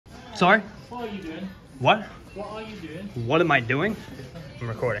Sorry? What are you doing? What? What are you doing? What am I doing? I'm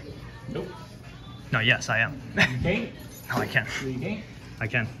recording. Nope. No, yes, I am. You can't. No, I can. No, you can't. I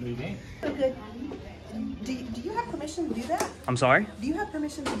can. No, you can't. Okay. Do you have permission to do that? I'm sorry? Do you have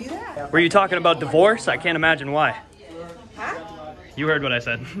permission to do that? Were you talking about divorce? I can't imagine why. Huh? You heard what I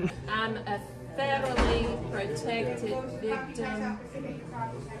said. I'm a federally protected victim.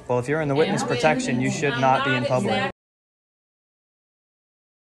 Well, if you're in the witness protection, you should not be in public.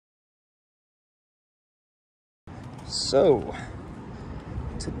 So,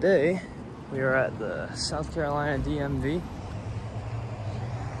 today we are at the South Carolina DMV.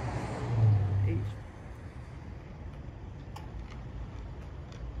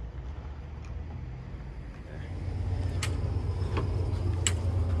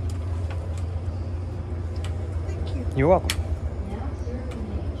 Thank you. You're welcome.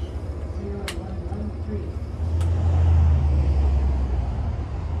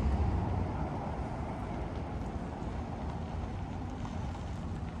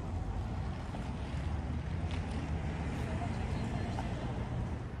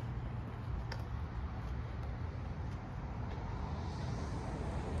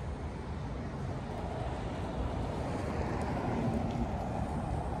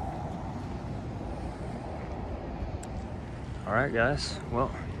 All right, guys.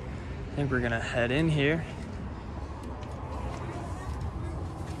 Well, I think we're gonna head in here.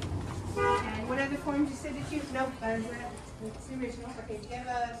 And what other forms you said that you? No, it's the original. Okay, do you have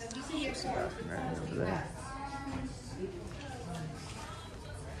a UCD form? Right over there.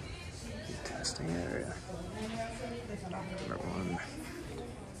 Testing area. Number 1.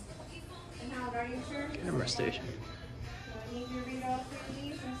 And how old are you, sir? Camera station. I need you to read all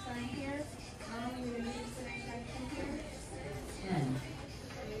three of these and sign here. We're gonna use the next section here. 10.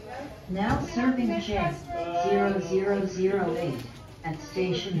 Now serving check 0008 at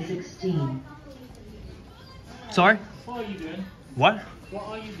station 16. Sorry? What are you doing? What? What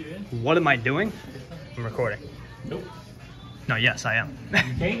are you doing? What am I doing? I'm recording. Nope. No, yes, I am. You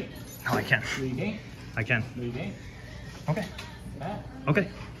can't. No, I can. No, you can't. I can. No, you can't. Okay. Ah. Okay.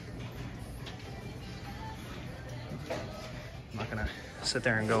 I'm not gonna sit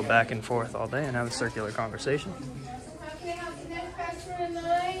there and go back and forth all day and have a circular conversation. How can I help you next, Pastor in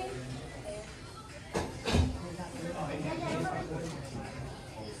line?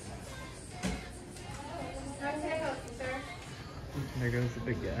 How can I help you, sir? There goes the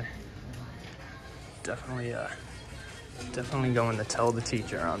big guy. Definitely going to tell the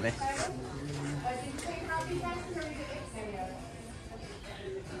teacher on me. Did you take copy, Pastor, or did you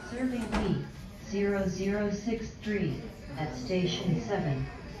Serving B 0063 at station 7.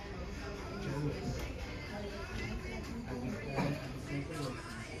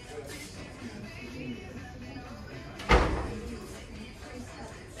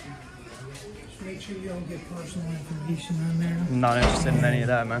 Make sure you don't get personal information on there, I'm not interested in any of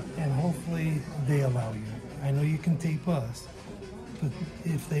that, man. and hopefully they allow you. I know you can tape us, but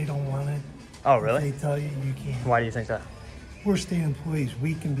if they don't want it, Oh, if really? they tell you, you can't. Why do you think that? We're state employees,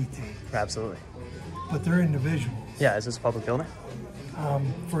 we can be taped, Absolutely. but they're individuals. Yeah, is this a public building?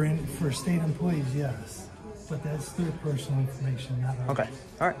 For state employees, yes, but that's their personal information, not ours. Okay.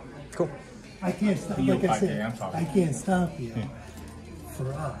 All right. Cool. I can't stop, like I said, I can't stop you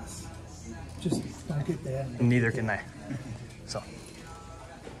for us. Just don't get that. Neither can they. So.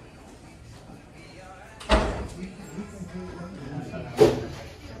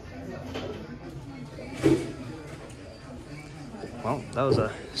 Well, that was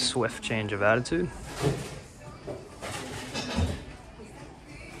a swift change of attitude.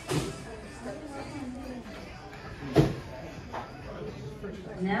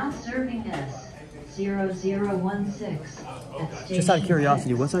 Now serving S 0016 at station Just out of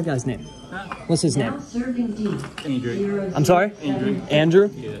curiosity, what's that guy's name? What's his Now name? serving D. Andrew. I'm sorry? Andrew?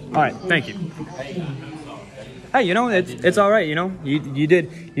 Yeah. All right, thank you. Hey, you know, it's all right, you know.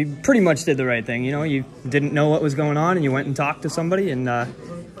 You pretty much did the right thing, you know. You didn't know what was going on and you went and talked to somebody and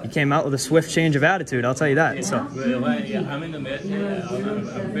you came out with a swift change of attitude, I'll tell you that. So I'm in the mess.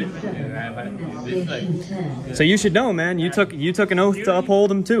 So you should know, man. You took an oath to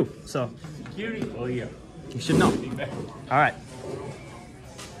uphold him too. So Oh, yeah. you should know. All right.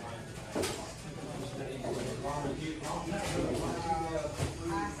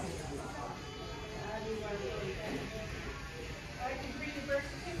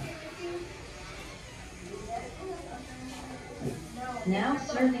 Now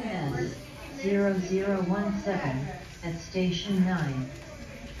serving as 0017 at station 9.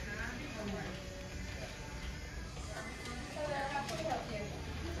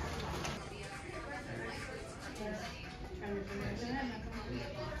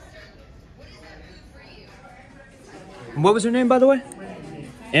 What was your name, by the way?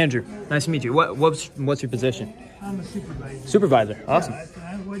 Andrew. Nice to meet you. What's your position? I'm a supervisor. Supervisor. Awesome.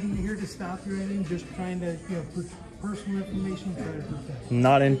 I wasn't here to stop you or anything, just trying to, personal information, try to protect.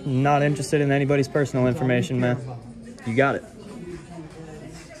 Not interested in anybody's personal information, man. You got it.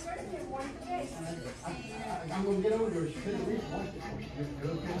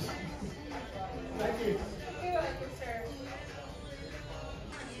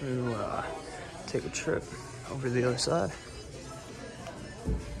 We'll take a trip over to the other side.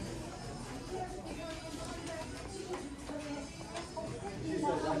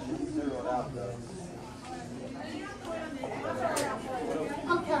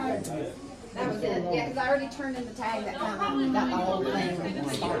 That was it. Yeah, because I already turned in the tag that time. I got the whole thing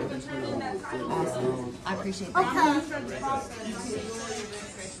started. Awesome. I appreciate that.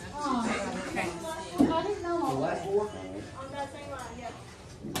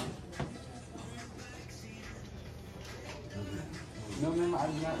 No, ma'am, I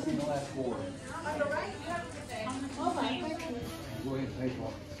have not seen the last four. Go ahead and take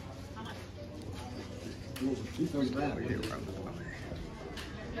one.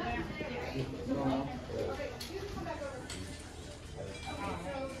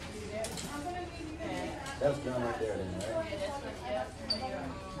 That's done right there, then, right?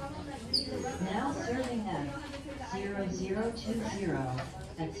 Now serving at 0020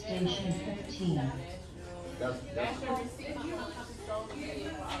 at station 15. Are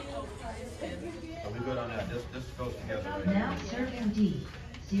we good on that? This goes together right now. Now serving D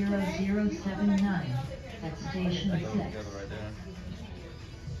 0079 at station 6.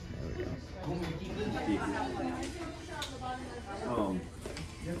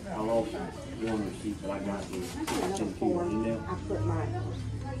 I lost one receipt, but I got the email. I put mine.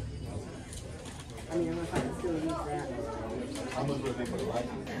 I mean, if I can still use that. How much would they put right?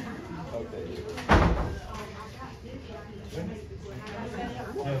 Okay.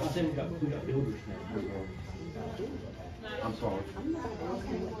 I think we got builders now. I'm sorry.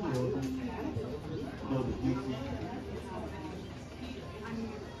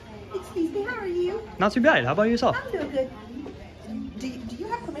 Excuse me, how are you? Not too bad. How about yourself? I'm doing good. Do you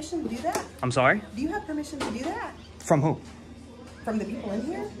have permission to do that? I'm sorry? Do you have permission to do that? From who? From the people in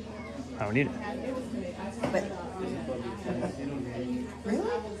here? I don't need it. But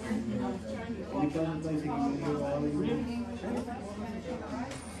really?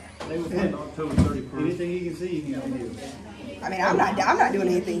 October 31st. Anything you can see, you can video. I mean, I'm not doing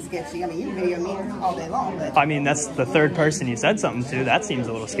anything sketchy. I mean, you can video me all day long, but I mean, that's the third person you said something to. That seems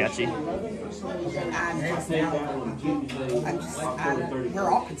a little sketchy. we're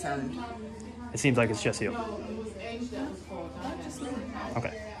all concerned. It seems like it's just you.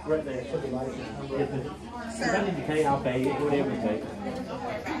 Okay. Right there. Put the light in. If I need to pay, I'll pay it. Whatever it takes.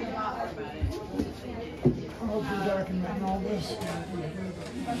 I hope you're documenting all this.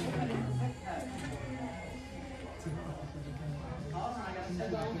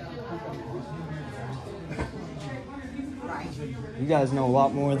 You guys know a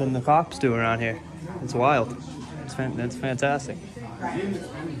lot more than the cops do around here. It's wild. That's fantastic.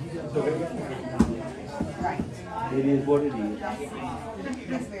 It is what it is.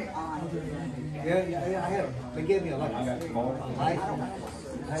 That's very odd. Yeah, I have. They gave me a lucky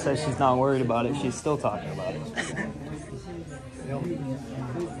Says she's not worried about it. She's still talking about it.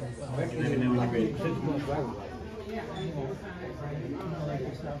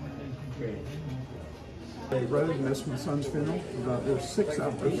 Road, and that's my son's funeral. There's 6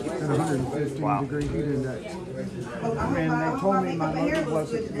 of us and 115-degree heat index. And they told me my mother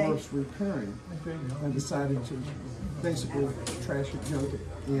wasn't the most recurring. I decided to basically trash it, junk it,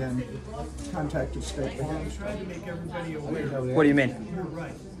 and contacted state police. What do you mean?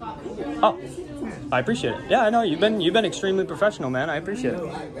 Oh, I appreciate it. Yeah, I know you've been extremely professional, man. I appreciate it.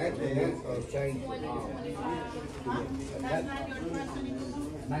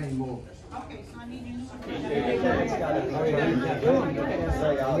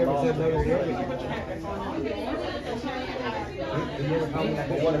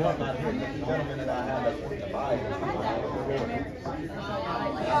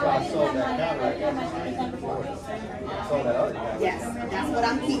 Yes, that's what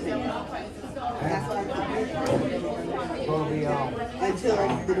I'm keeping. That's what I'm keeping. Until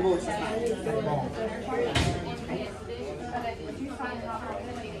the divorce is signed.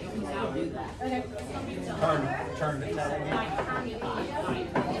 Turn the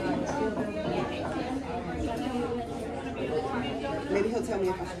Maybe he'll tell me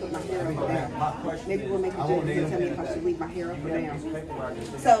if I should put my hair up or down. Maybe we'll make a joke. He'll tell me if I should leave my hair up or down.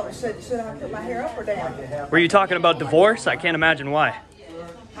 So should I put my hair up or down? Were you talking about divorce? I can't imagine why.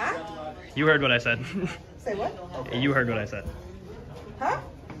 Huh? You heard what I said. Say what? You heard what I said. Huh?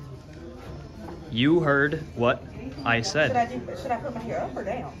 You heard what I Should I said. should I put my hair up or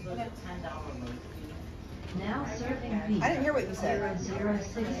down? Now serving B. I didn't hear what you said.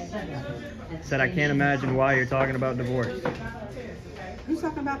 0067. Said I can't imagine why you're talking about divorce. Who's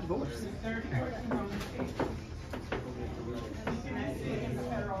talking about divorce?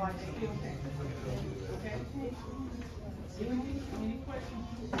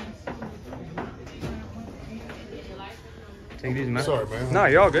 Take it easy, man. Sorry, man. No,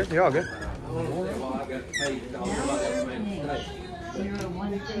 you're all good. You're all good. Now serving H.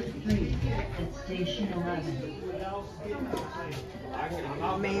 0123 at station 11.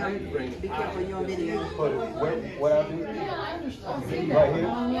 Ma'am, be careful, you're on video. What I do? Right here?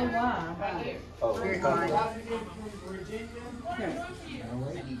 Very hard.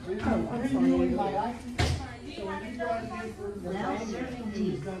 Now serving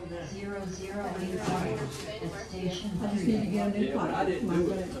D. 0081 at station 3. Your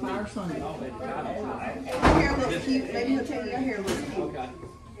hair looks cute. Maybe he'll tell you your hair looks cute.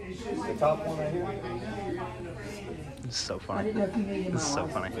 The top one right here? It's so funny. It's so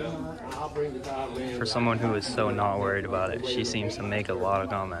funny. For someone who is so not worried about it, she seems to make a lot of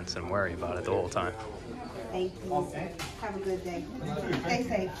comments and worry about it the whole time. Thank you. Have a good day. Stay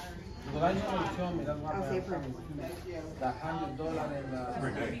safe. I'll say a prayer.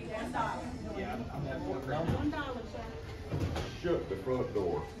 Shut the front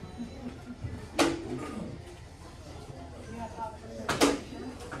door.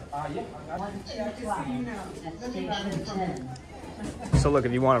 121 at station 10. So look,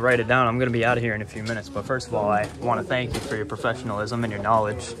 if you want to write it down, I'm going to be out of here in a few minutes. But first of all, I want to thank you for your professionalism and your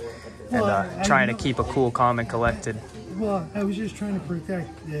knowledge and trying to keep a cool, calm, and collected. Well, I was just trying to protect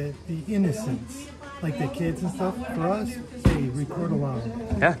the innocence, like the kids and stuff. For us, they record a lot.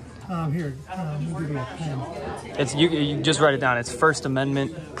 Yeah. Here, we'll give you a pen. It's you just write it down. It's First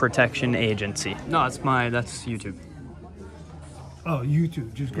Amendment Protection Agency. No, that's YouTube. Oh,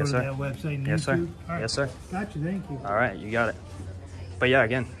 YouTube. Just go Yes, to sir. that website and Yes, sir. YouTube. All right. Yes, sir. Gotcha. Thank you. All right, you got it. But yeah,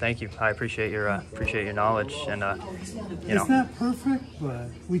 again, thank you. I appreciate your knowledge and you know. It's not perfect, but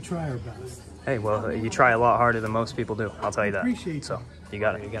we try our best. Hey, well, you try a lot harder than most people do. I'll tell you that. Appreciate so. You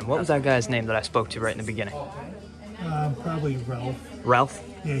got it again. What was that guy's name that I spoke to right in the beginning? Probably Ralph. Ralph?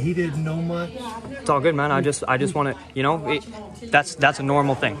 Yeah, he didn't know much. It's all good, man. I just want to, you know, that's a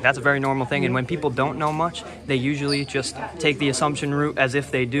normal thing. That's a very normal thing. And when people don't know much, they usually just take the assumption route as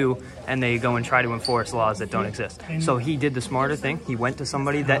if they do, and they go and try to enforce laws that don't exist. So he did the smarter thing. He went to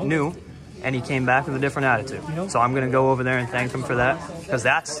somebody that knew, and he came back with a different attitude. So I'm gonna go over there and thank him for that, because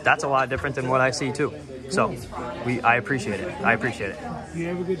that's a lot different than what I see too. So I appreciate it. I appreciate it. You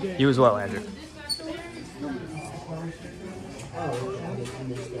have a good day. You as well, Andrew.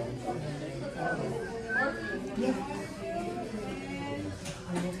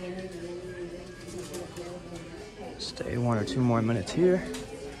 Stay 1 or 2 more minutes here.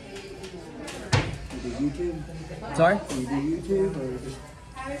 YouTube? Sorry? You do YouTube or just...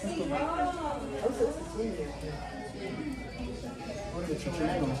 What's your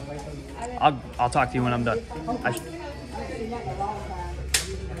channel? I'll talk to you when I'm done.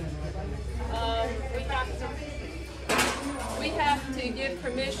 We have to give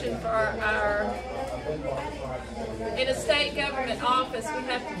permission for our, in a state government office, we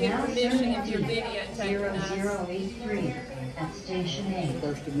have to give permission if you're videotaping us. 0083 at station 8.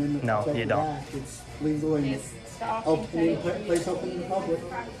 First Amendment. No, you don't. Act. It's legal and open, place open to the public,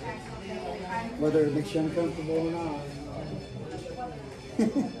 whether it makes you uncomfortable or not.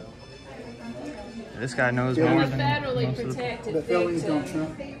 This guy knows I'm more a than federally most of the... protected But felonies don't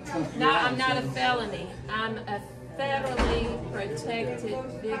victim. trump. No, I'm not a felony. I'm a federally protected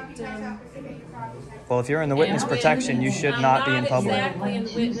victim. Well, if you're in the witness protection, you should not be in public. Exactly in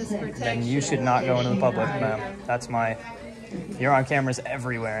witness protection. Then you should not go into the public, ma'am. That's my... You're on cameras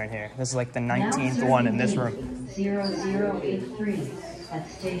everywhere in here. This is like the 19th one in this room. 0083 at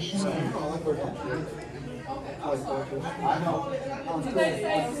station 8. Did they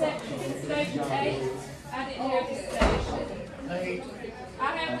say station 8? I didn't hear the station. I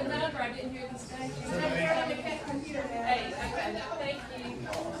have the number, I didn't hear the station. It's right here on the computer. 8, okay,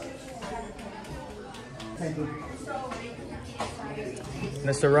 thank you.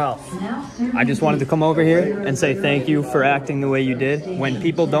 Mr. Ralph, I just wanted to come over here and say thank you for acting the way you did. When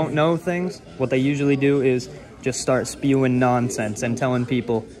people don't know things, what they usually do is just start spewing nonsense and telling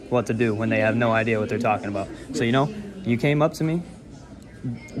people what to do when they have no idea what they're talking about. So, you know, you came up to me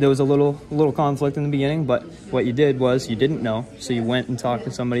there was a little conflict in the beginning, but what you did was you didn't know, so you went and talked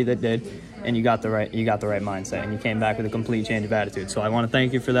to somebody that did, and you got the right mindset, and you came back with a complete change of attitude. So I want to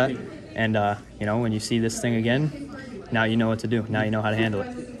thank you for that. And you know, when you see this thing again, now you know what to do. Now you know how to handle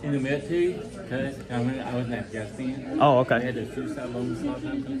it. In the military, because I was in Afghanistan. Oh, okay. They had the suicide bombs all the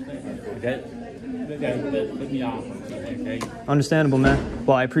time. That put me off. Okay. Understandable, man.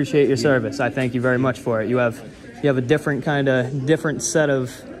 Well, I appreciate your service. I thank you very much for it. You have a different set of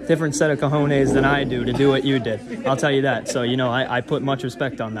cojones than I do to do what you did. I'll tell you that. So, you know, I put much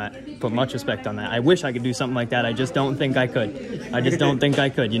respect on that. I wish I could do something like that. I just don't think I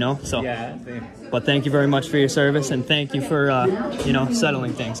could. You know? So, Yeah. but thank you very much for your service, and thank you for, you know,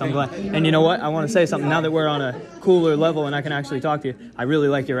 settling things. I'm glad. And you know what? I want to say something. Now that we're on a cooler level and I can actually talk to you, I really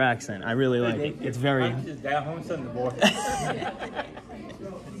like your accent. I really like it. It's very... I'm just down home Sunday, boy.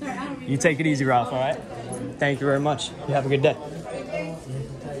 You take it easy, Ralph, all right? Thank you very much. You have a good day.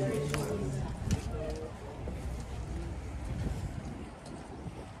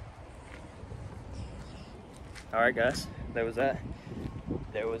 All right, guys, there was that.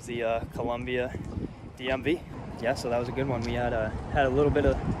 There was the Columbia DMV. Yeah, so that was a good one. We had a little bit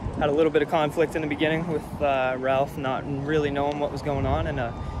of conflict in the beginning with Ralph not really knowing what was going on, and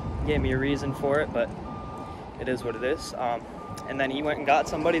gave me a reason for it, but it is what it is. And then he went and got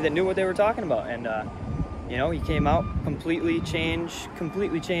somebody that knew what they were talking about, and you know, he came out completely changed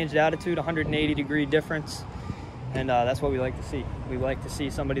attitude, 180-degree difference. And that's what we like to see. We like to see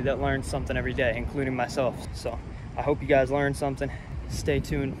somebody that learns something every day, including myself. So I hope you guys learned something. Stay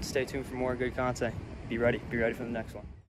tuned for more good content. Be ready for the next one.